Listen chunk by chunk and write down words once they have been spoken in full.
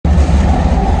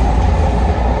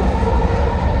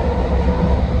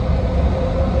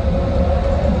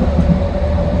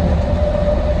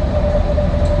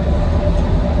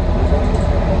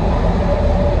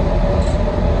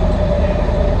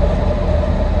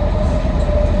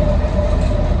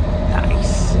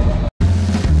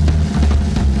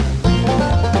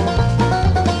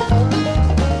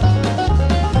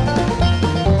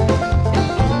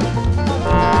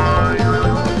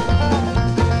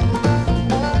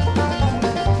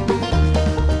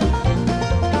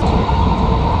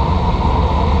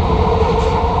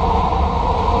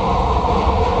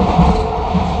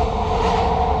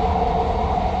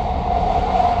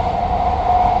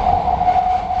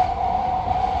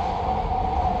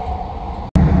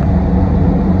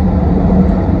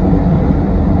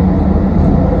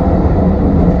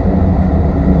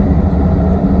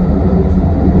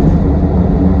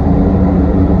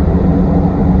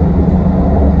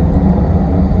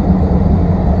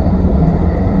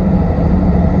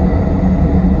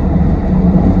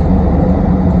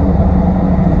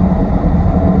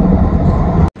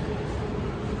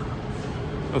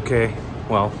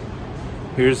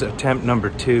Here's attempt number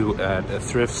 2 at a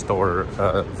thrift store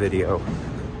video.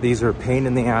 These are a pain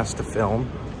in the ass to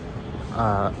film.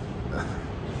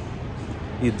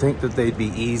 You'd think that they'd be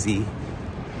easy,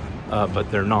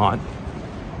 but they're not,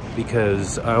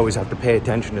 because I always have to pay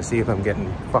attention to see if I'm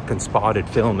getting fucking spotted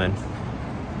filming.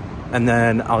 And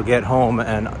then I'll get home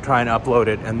and try and upload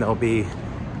it, and there'll be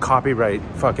copyright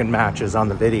fucking matches on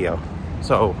the video.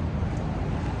 So,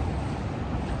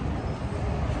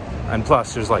 and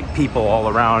plus there's like people all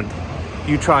around.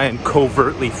 You try and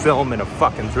covertly film in a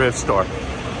fucking thrift store.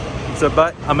 So,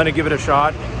 but I'm gonna give it a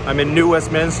shot. I'm in New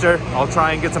Westminster. I'll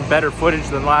try and get some better footage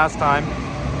than last time.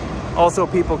 Also,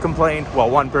 people complained. Well,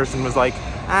 one person was like,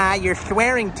 you're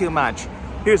swearing too much.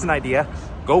 Here's an idea.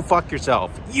 Go fuck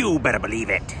yourself. You better believe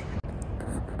it.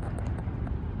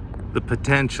 The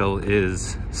potential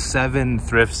is 7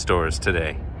 thrift stores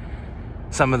today.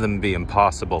 Some of them be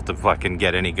impossible to fucking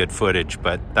get any good footage,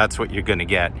 but that's what you're gonna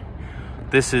get.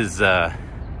 This is,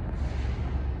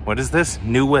 what is this?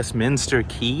 New Westminster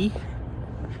Quay?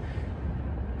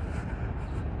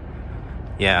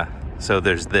 Yeah, so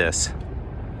there's this.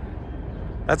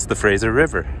 That's the Fraser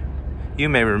River. You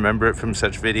may remember it from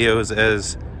such videos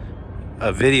as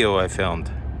a video I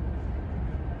filmed.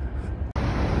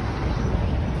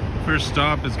 First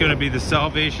stop is gonna be the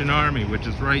Salvation Army, which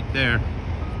is right there.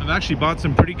 I've actually bought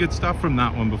some pretty good stuff from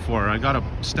that one before. I got a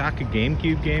stack of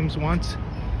GameCube games once.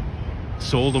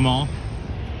 Sold them all.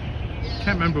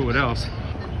 Can't remember what else.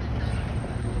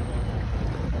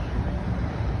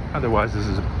 Otherwise, this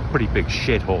is a pretty big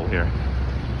shithole here.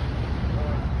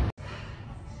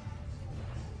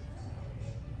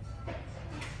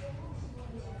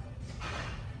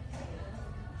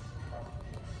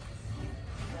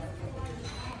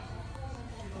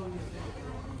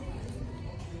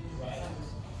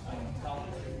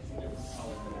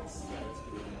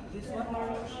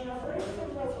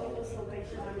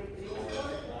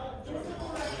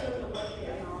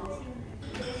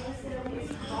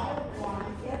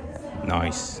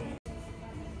 Nice.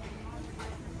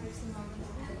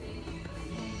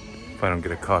 If I don't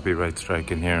get a copyright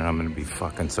strike in here, I'm gonna be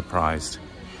fucking surprised.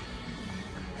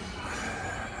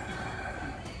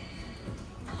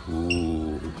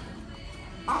 Ooh,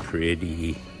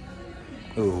 pretty.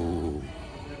 Ooh.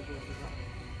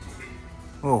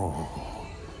 Oh.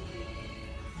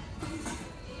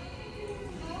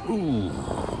 Ooh.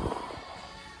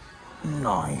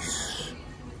 Nice.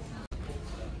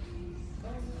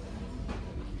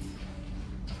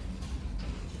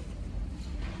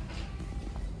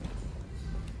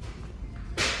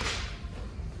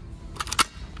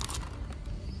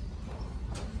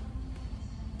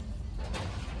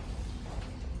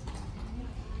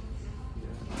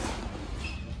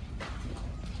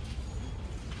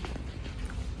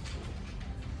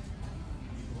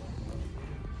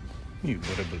 You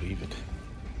better believe it.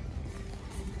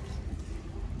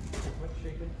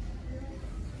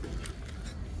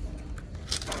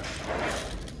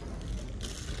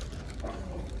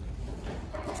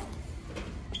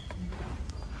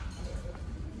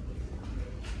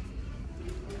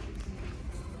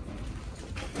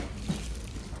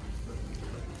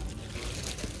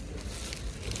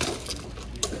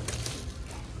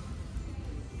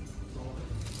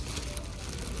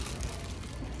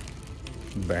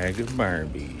 Bag of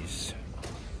Barbies.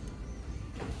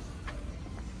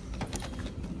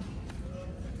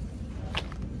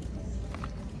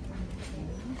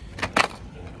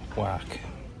 Whack.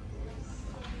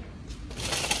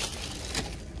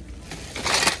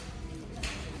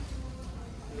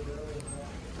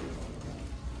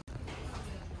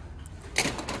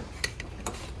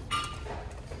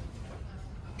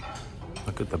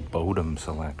 Look at the Bodum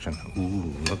selection.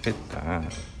 Ooh, look at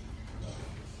that.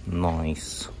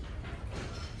 Nice.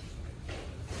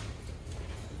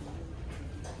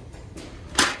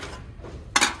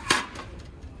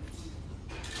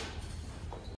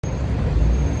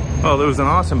 Oh, there was an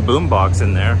awesome boombox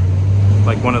in there.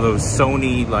 Like one of those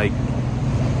Sony, like,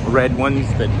 red ones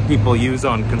that people use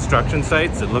on construction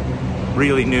sites. It looked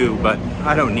really new, but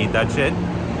I don't need that shit.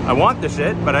 I want the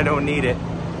shit, but I don't need it.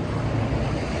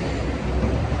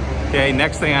 Okay,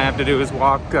 next thing I have to do is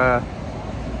walk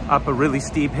up a really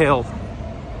steep hill.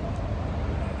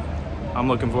 I'm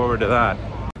looking forward to that.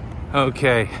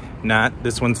 Okay, Nat,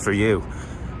 this one's for you.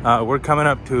 We're coming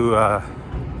up to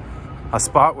a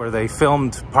spot where they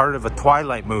filmed part of a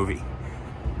Twilight movie.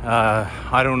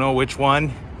 I don't know which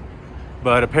one,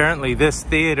 but apparently this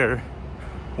theater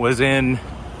was in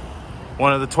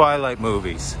one of the Twilight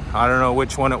movies. I don't know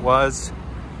which one it was.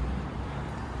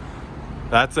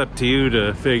 That's up to you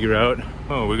to figure out.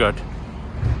 Oh, we got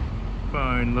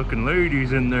fine looking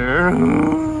ladies in there.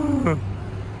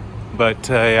 But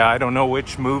yeah, I don't know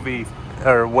which movie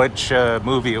or which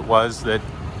movie it was that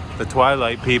the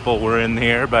Twilight people were in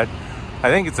here, but I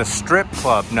think it's a strip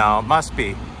club now. It must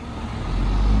be.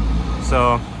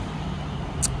 So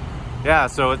yeah,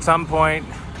 so at some point,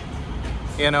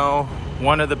 you know,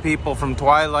 one of the people from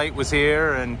Twilight was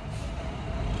here, and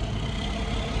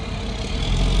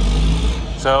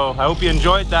so I hope you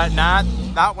enjoyed that, Nat.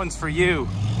 That one's for you.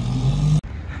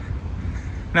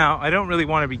 Now, I don't really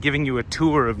want to be giving you a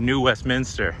tour of New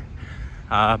Westminster,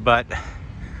 but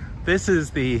this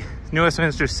is the New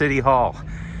Westminster City Hall.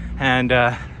 And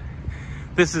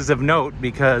this is of note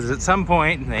because at some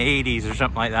point in the 80s or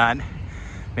something like that,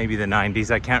 maybe the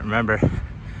 90s, I can't remember,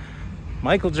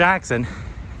 Michael Jackson,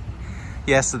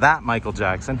 yes, that Michael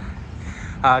Jackson,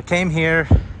 came here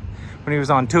when he was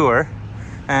on tour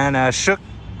and shook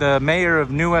the mayor of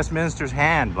New Westminster's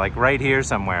hand, like right here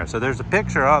somewhere. So there's a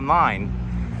picture online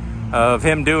of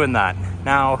him doing that.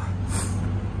 Now,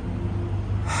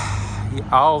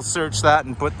 I'll search that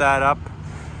and put that up,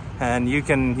 and you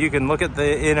can look at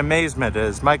the in amazement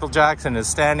as Michael Jackson is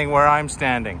standing where I'm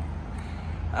standing.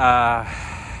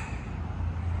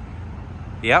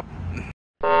 Yep.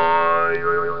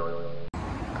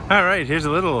 All right, here's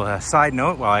a little side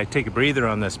note while I take a breather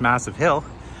on this massive hill.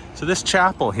 So this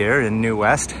chapel here in New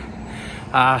West,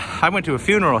 I went to a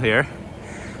funeral here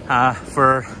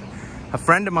for a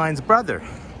friend of mine's brother.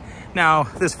 Now,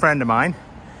 this friend of mine,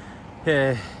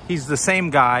 he's the same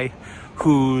guy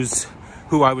who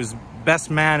I was best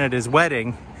man at his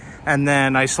wedding, and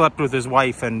then I slept with his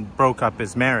wife and broke up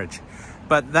his marriage.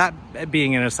 But that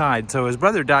being an aside, so his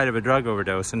brother died of a drug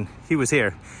overdose, and he was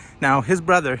here. Now, his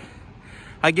brother,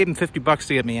 I gave him 50 bucks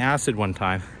to get me acid one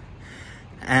time,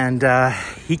 and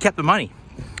he kept the money.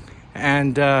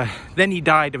 And then he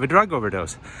died of a drug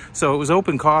overdose. So it was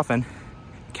open coffin,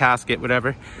 casket,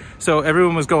 whatever. So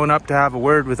everyone was going up to have a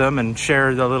word with him and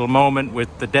share the little moment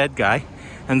with the dead guy.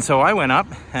 And so I went up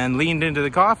and leaned into the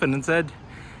coffin and said,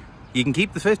 "You can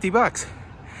keep the 50 bucks.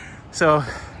 So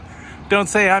don't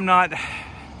say I'm not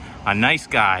a nice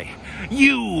guy.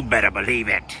 You better believe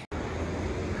it.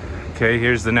 Okay,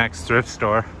 here's the next thrift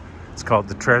store. It's called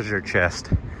the Treasure Chest.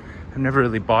 I've never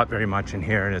really bought very much in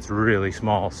here, and it's really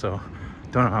small, so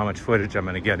don't know how much footage I'm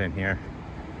gonna get in here.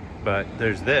 But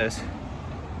there's this.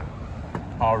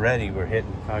 Already we're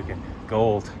hitting fucking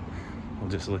gold. We'll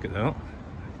just look at, oh,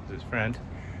 his friend.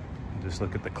 Just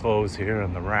look at the clothes here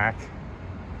on the rack.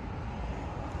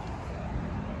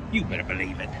 You better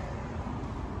believe it.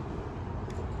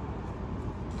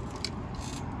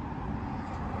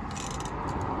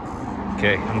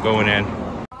 Okay, I'm going in.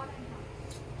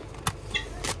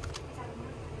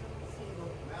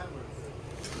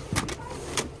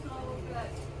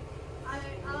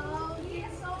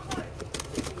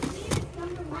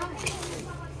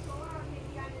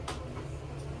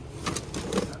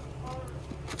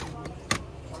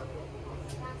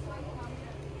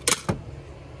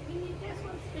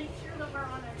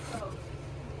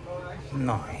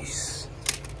 Nice.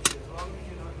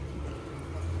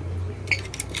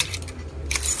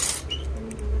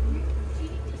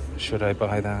 Should I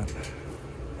buy that?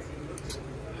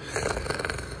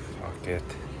 Fuck it.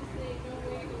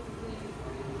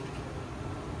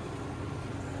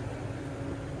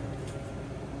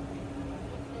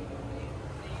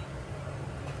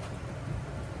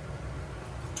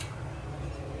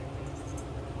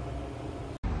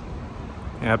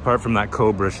 Yeah, apart from that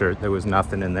Cobra shirt, there was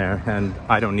nothing in there, and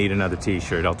I don't need another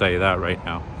t-shirt, I'll tell you that right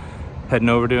now. Heading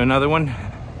over to another one.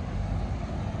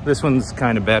 This one's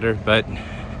kind of better, but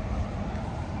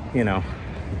you know,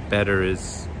 better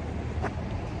is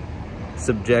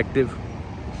subjective.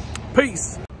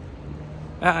 Peace!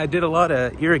 I did a lot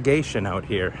of irrigation out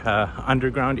here,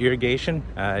 underground irrigation.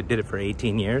 I did it for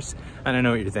 18 years, and I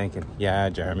know what you're thinking. Yeah,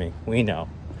 Jeremy, we know.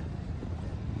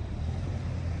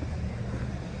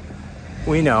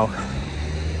 We know.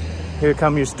 Here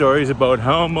come your stories about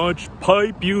how much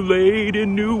pipe you laid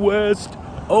in New West.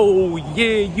 Oh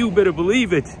yeah, you better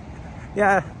believe it.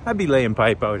 Yeah, I'd be laying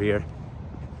pipe out here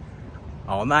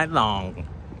all night long.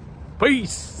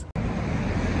 Peace.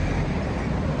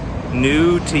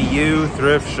 New to you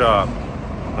thrift shop.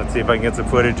 Let's see if I can get some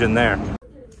footage in there.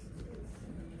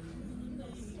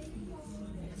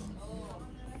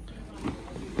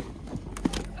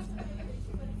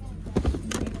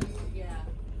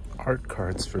 Art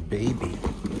cards for baby.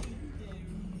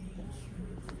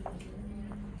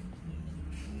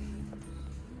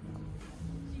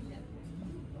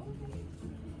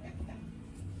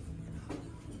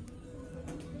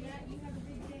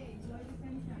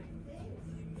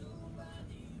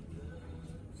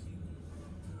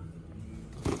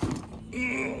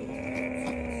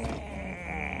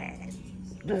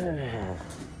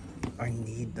 I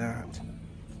need that.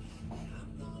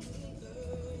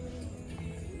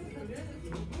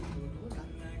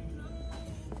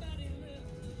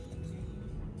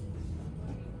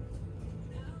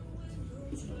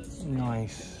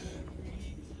 Nice.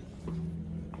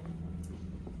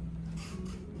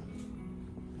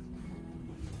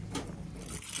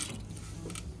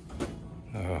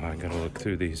 Oh, I gotta look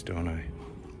through these, don't I?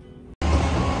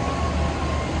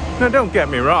 Now, don't get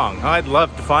me wrong. I'd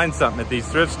love to find something at these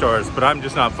thrift stores, but I'm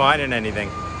just not finding anything.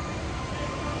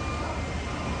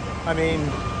 I mean,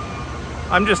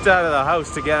 I'm just out of the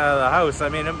house to get out of the house. I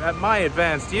mean, at my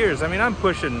advanced years, I mean, I'm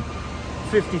pushing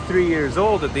 53 years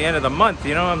old at the end of the month,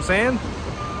 you know what I'm saying?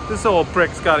 This old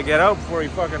prick's gotta get out before he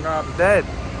fucking drops dead.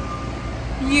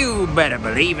 You better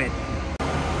believe it.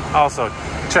 Also,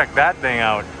 check that thing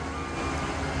out.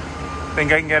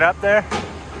 Think I can get up there?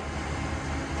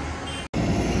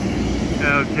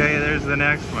 Okay, there's the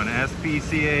next one,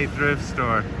 SPCA thrift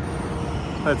store.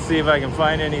 Let's see if I can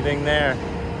find anything there.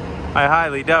 I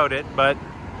highly doubt it, but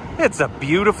it's a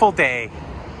beautiful day.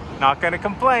 Not gonna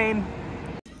complain.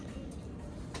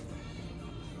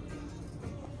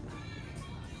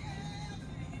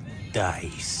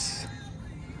 Dice.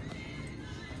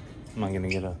 Am I gonna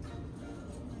get a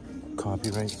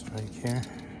copyright strike here?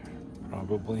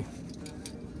 Probably.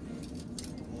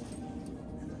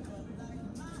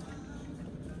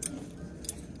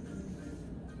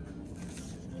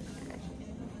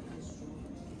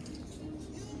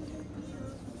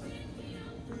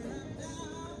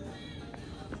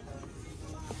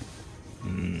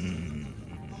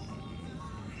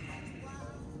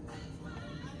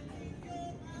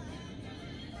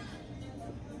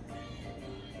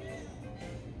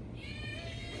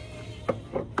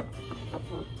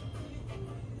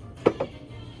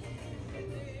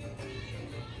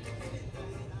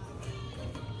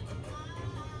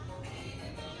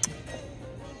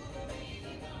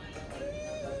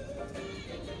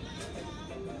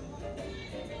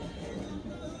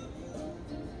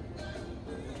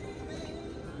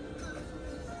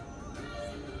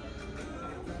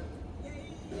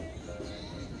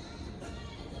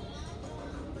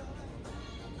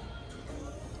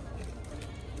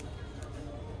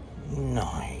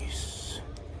 Nice.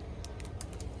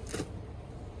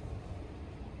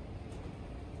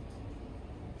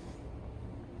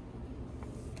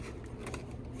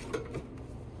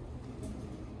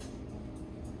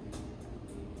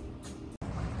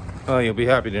 Well, you'll be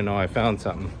happy to know I found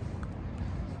something.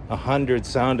 100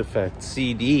 sound effects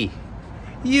CD.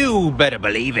 You better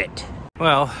believe it.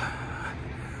 Well,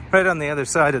 right on the other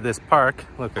side of this park,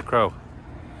 look, a crow.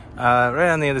 Right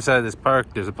on the other side of this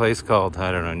park, there's a place called,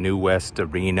 I don't know, New West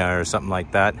Arena or something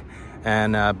like that.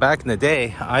 And back in the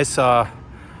day, I saw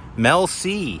Mel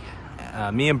C.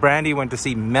 Me and Brandy went to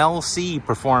see Mel C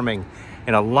performing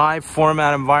in a live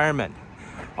format environment,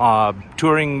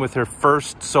 touring with her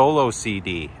first solo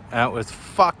CD. And it was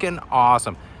fucking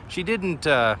awesome. She didn't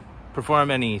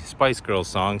perform any Spice Girls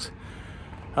songs,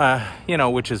 you know,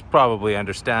 which is probably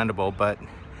understandable, but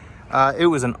it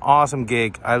was an awesome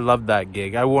gig. I loved that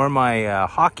gig. I wore my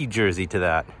hockey jersey to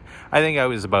that. I think I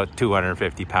was about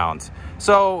 250 pounds.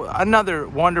 So another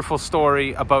wonderful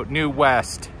story about New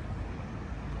West.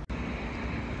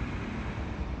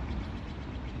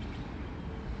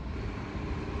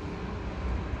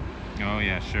 Oh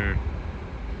yeah, sure.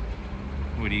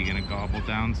 What are you gonna gobble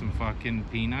down some fucking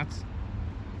peanuts?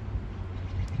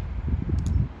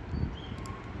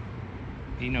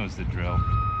 He knows the drill.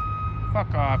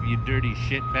 Fuck off, you dirty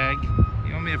shitbag.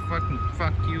 You want me to fucking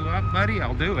fuck you up, buddy?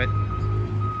 I'll do it.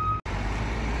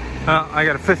 Well, I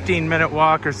got a 15-minute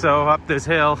walk or so up this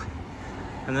hill,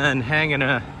 and then hanging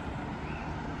a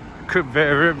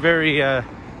very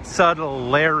subtle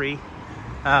Larry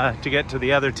to get to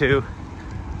the other two.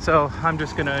 So I'm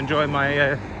just gonna enjoy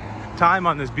my time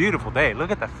on this beautiful day.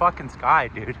 Look at the fucking sky,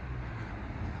 dude.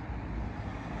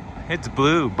 It's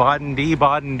blue, Bodden-dee,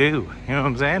 Bodden-doo. You know what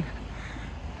I'm saying?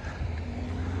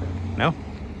 No?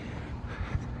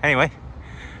 Anyway,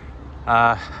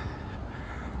 I'll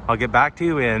get back to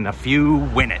you in a few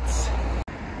minutes.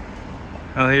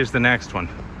 Well, here's the next one.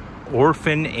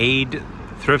 Orphan Aid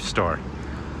Thrift Store.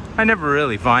 I never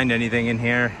really find anything in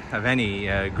here of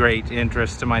any great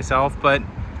interest to myself, but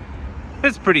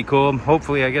it's pretty cool.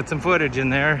 Hopefully I get some footage in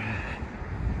there.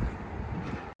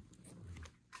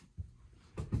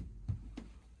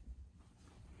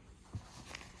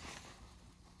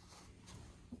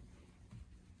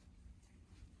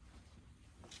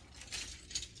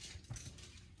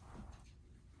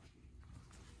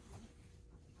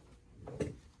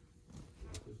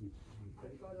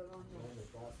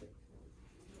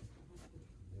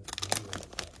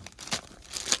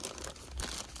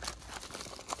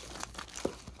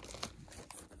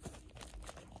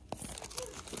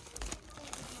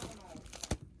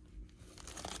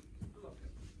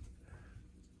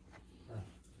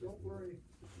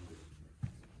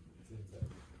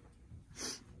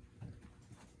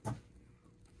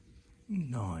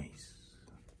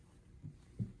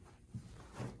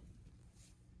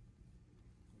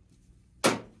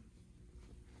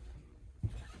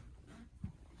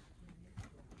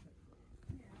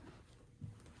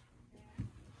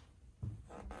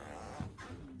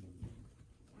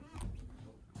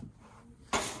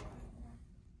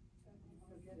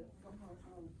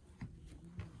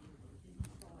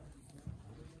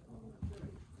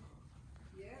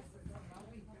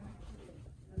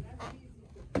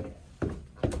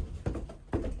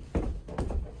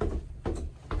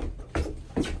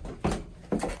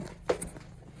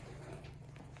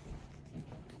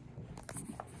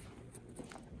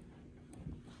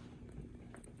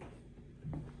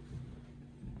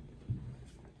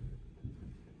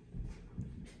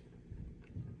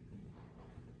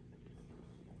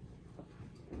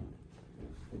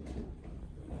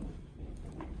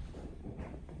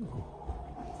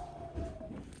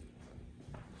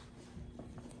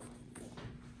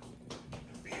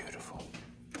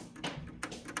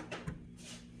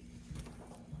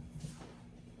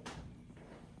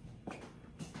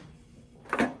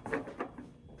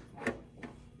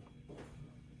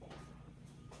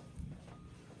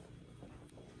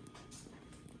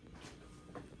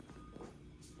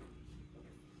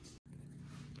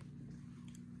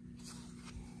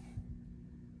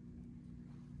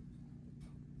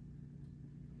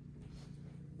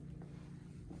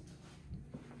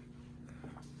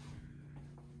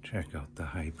 Check out the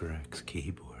HyperX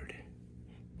keyboard.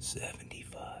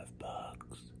 75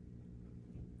 bucks.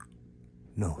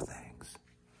 No thanks.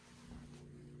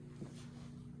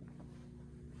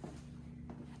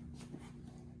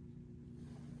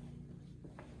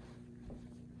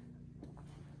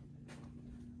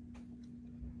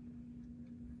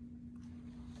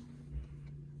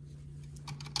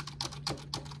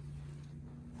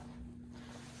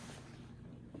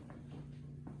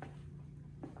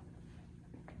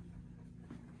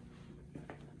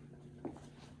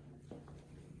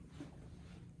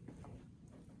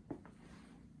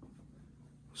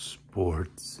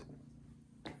 Sports.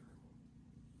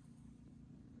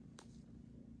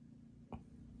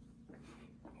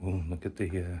 Oh, look at the,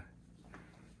 yeah.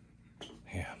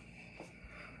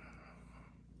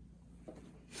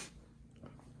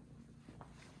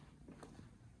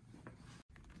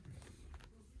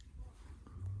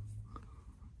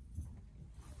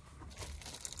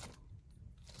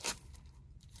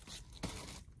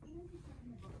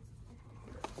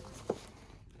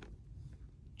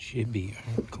 Chibi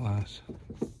art class.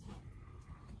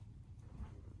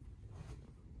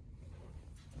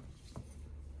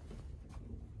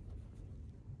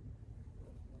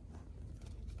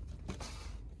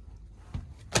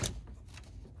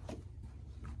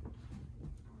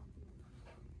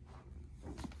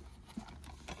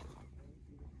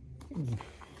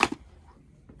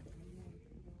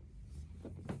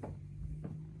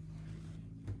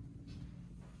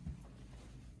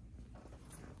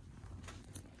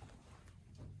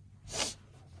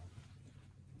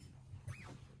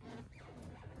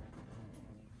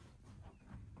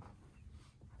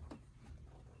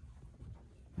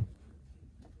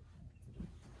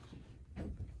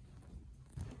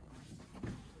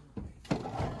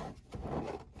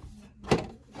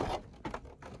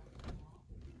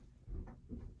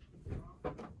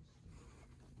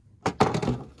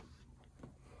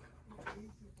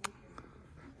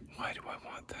 Why do I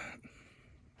want that?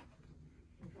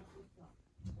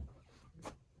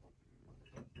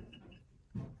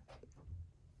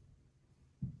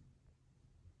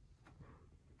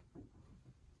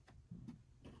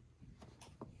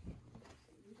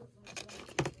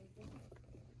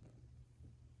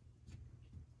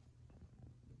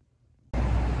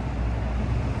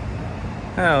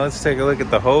 Now let's take a look at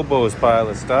the hobos pile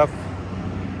of stuff.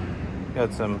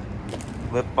 Got some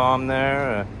lip balm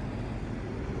there.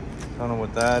 Don't know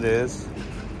what that is.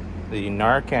 The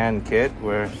Narcan kit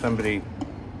where somebody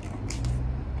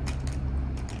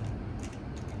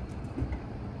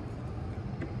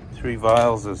three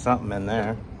vials of something in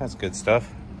there. That's good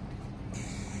stuff.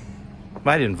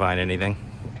 I didn't find anything.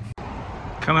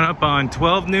 Coming up on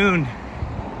 12 noon.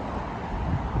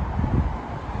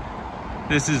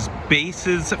 This is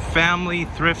Base's Family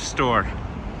Thrift Store.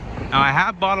 Now I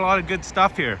have bought a lot of good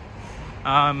stuff here.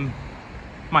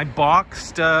 My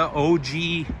boxed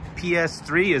OG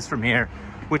PS3 is from here,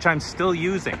 which I'm still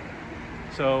using.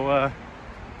 So,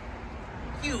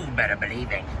 you better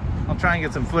believe it. I'll try and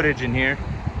get some footage in here.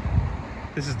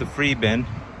 This is the free bin.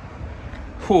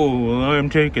 Oh, I'm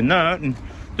taking that, and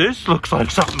this looks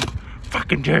like something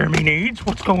fucking Jeremy needs.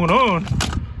 What's going on?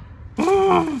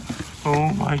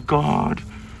 Oh my God.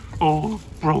 Oh,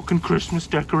 broken Christmas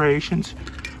decorations.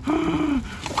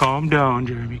 Calm down,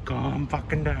 Jeremy. Calm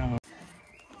fucking down.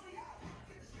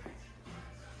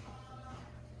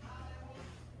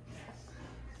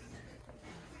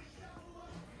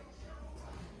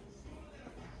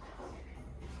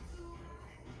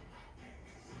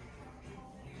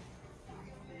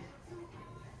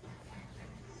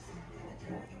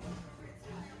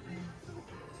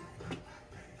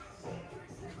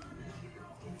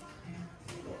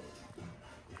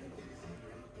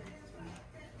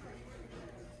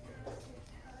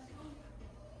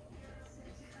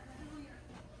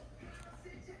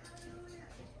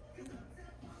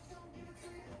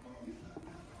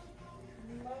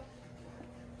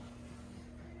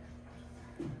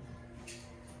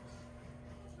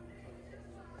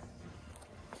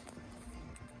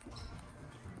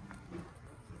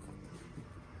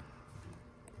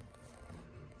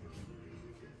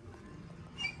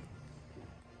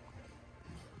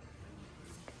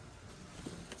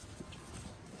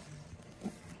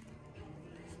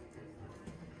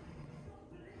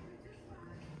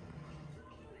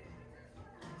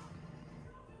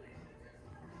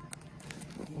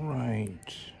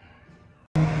 Right.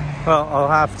 Well, I'll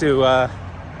have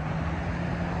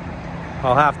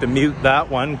to mute that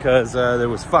one because there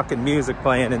was fucking music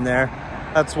playing in there.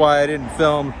 That's why I didn't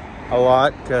film a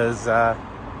lot, because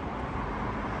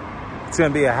it's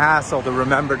gonna be a hassle to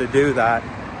remember to do that.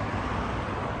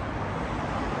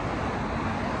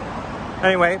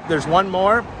 Anyway, there's one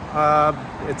more.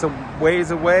 It's a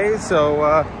ways away,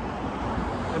 so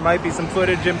there might be some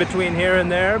footage in between here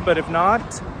and there, but if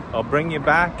not, I'll bring you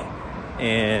back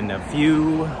in a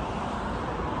few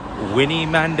Winnie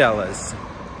Mandelas.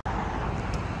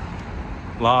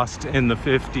 Lost in the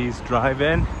 50s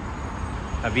drive-in.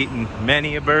 I've eaten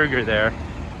many a burger there,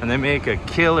 and they make a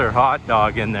killer hot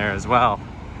dog in there as well.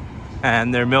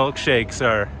 And their milkshakes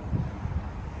are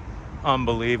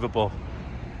unbelievable.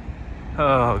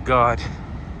 Oh God.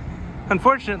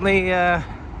 Unfortunately, I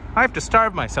have to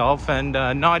starve myself and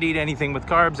not eat anything with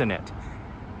carbs in it.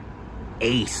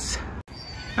 Ace.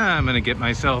 I'm gonna get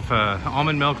myself a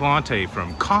almond milk latte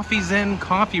from Coffee Zen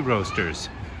Coffee Roasters.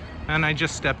 And I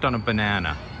just stepped on a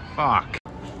banana. Fuck.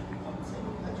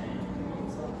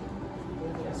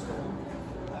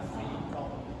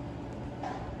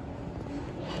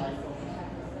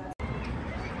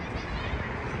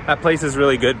 That place is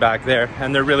really good back there,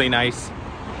 and they're really nice.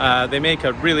 They make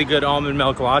a really good almond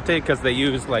milk latte because they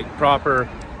use like proper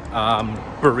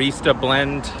barista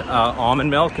blend almond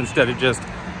milk instead of just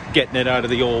getting it out of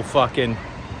the old fucking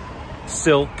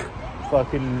Silk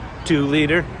fucking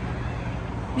 2-liter.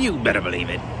 You better believe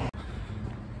it.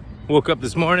 Woke up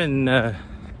this morning and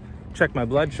checked my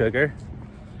blood sugar,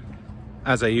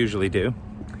 as I usually do,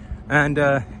 and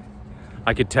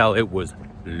I could tell it was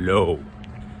low.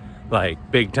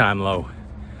 Like, big time low.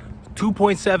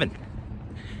 2.7.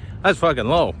 That's fucking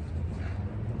low.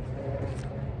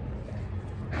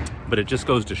 But it just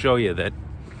goes to show you that,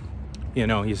 you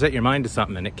know, you set your mind to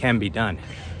something and it can be done.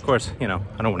 Of course, you know,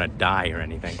 I don't want to die or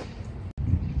anything.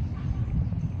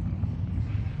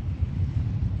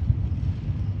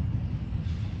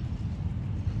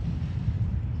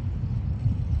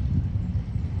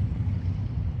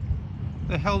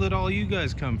 The hell did all you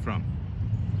guys come from?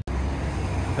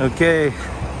 Okay,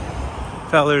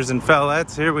 fellers and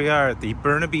fellettes, here we are at the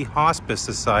Burnaby Hospice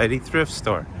Society thrift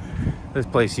store. This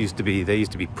place used to be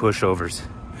pushovers,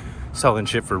 selling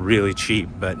shit for really cheap,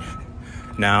 but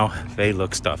now they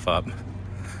look stuff up.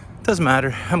 Doesn't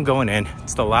matter, I'm going in.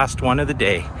 It's the last one of the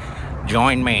day.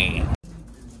 Join me.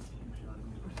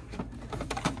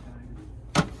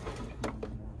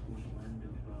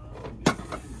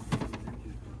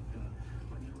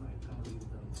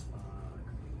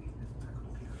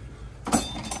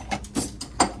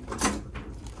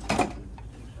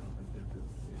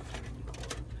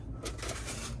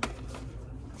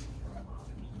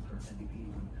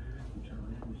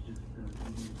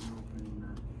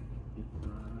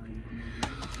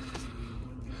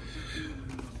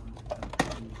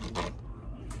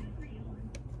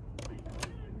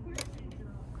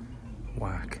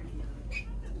 Whack.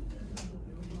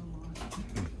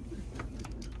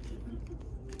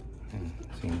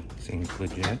 Seems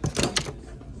legit.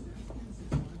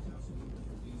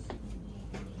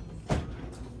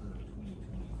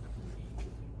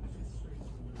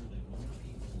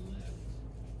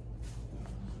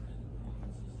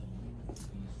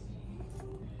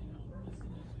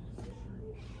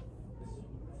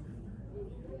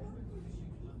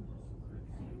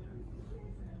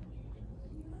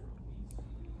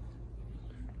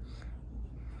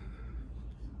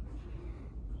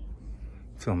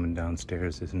 Filming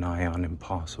downstairs is nigh on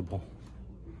impossible.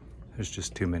 There's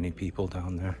just too many people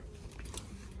down there.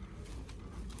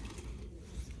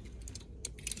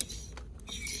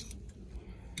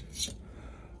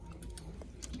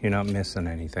 You're not missing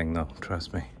anything though,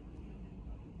 trust me.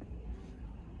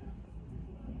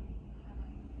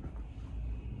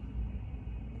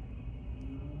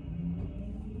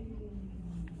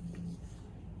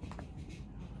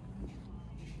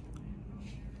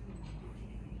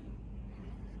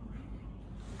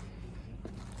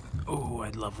 Oh,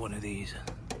 I'd love one of these.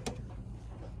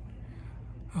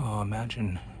 Oh,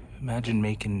 imagine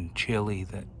making chili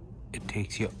that it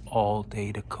takes you all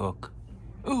day to cook.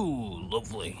 Ooh,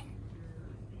 lovely.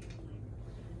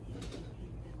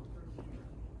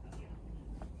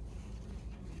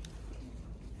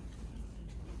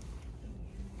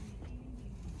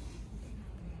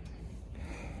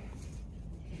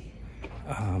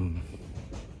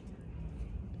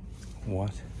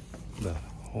 What the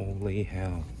holy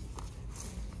hell?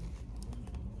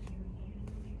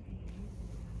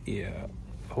 Yeah,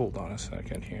 hold on a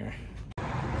second here.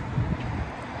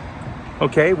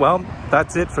 Okay, well,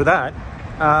 that's it for that.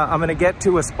 I'm gonna get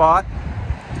to a spot,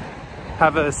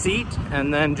 have a seat,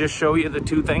 and then just show you the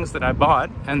two things that I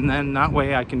bought. And then that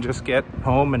way I can just get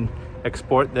home and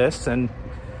export this and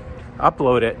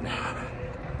upload it.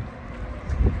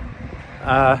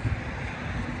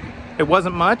 It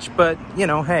wasn't much, but you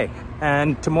know, hey.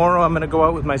 And tomorrow I'm gonna go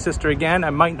out with my sister again.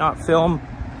 I might not film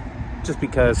just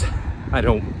because I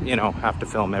don't, you know, have to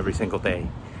film every single day.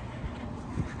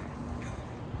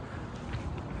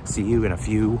 See you in a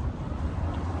few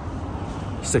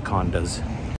seconds.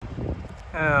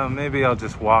 Maybe I'll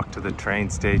just walk to the train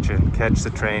station, catch the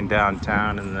train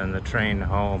downtown, and then the train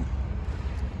home.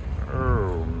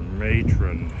 Oh,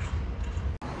 matron.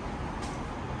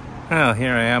 Well,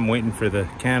 here I am waiting for the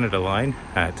Canada line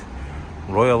at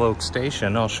Royal Oak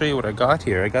Station. I'll show you what I got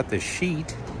here. I got this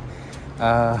sheet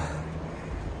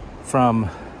from,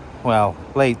 well,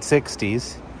 late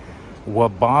 60s.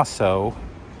 Wabasso,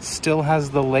 still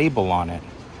has the label on it.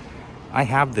 I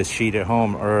have this sheet at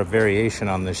home, or a variation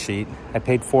on this sheet. I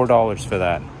paid $4 for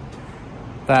that.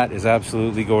 That is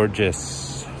absolutely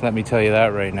gorgeous. Let me tell you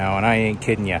that right now, and I ain't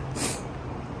kidding you.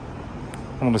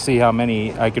 I'm gonna see how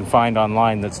many I can find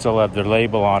online that still have their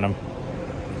label on them.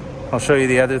 I'll show you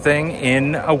the other thing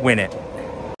in a minute.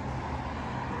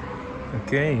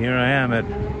 Okay, here I am at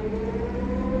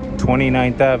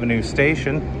 29th Avenue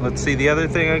Station. Let's see the other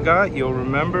thing I got. You'll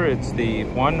remember it's the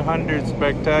 100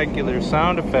 Spectacular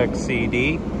Sound Effects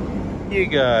CD. You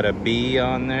got a bee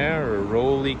on there, a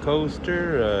roller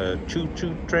coaster, a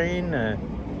choo-choo train,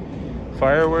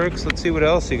 fireworks. Let's see what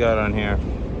else you got on here.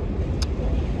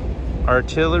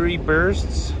 Artillery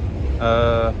bursts,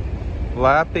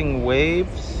 lapping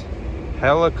waves,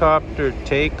 helicopter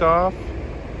takeoff,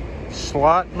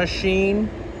 slot machine.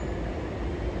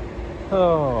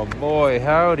 Oh boy,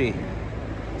 howdy.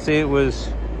 See, it was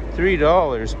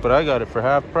 $3, but I got it for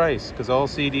half price because all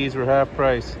CDs were half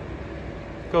price.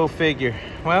 Go figure.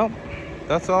 Well,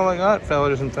 that's all I got,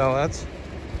 fellas and fellas.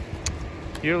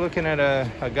 You're looking at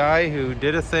a guy who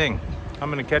did a thing. I'm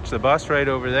gonna catch the bus right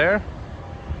over there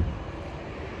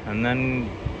and then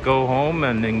go home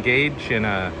and engage in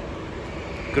a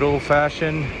good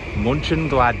old-fashioned Munchen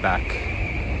Gladbach.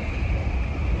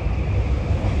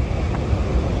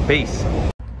 Peace.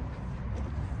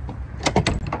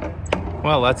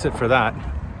 Well, that's it for that.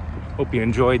 Hope you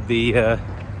enjoyed the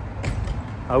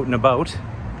out and about.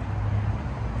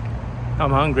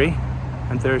 I'm hungry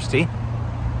and thirsty,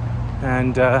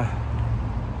 and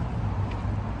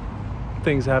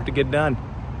things have to get done.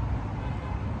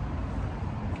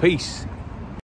 Peace.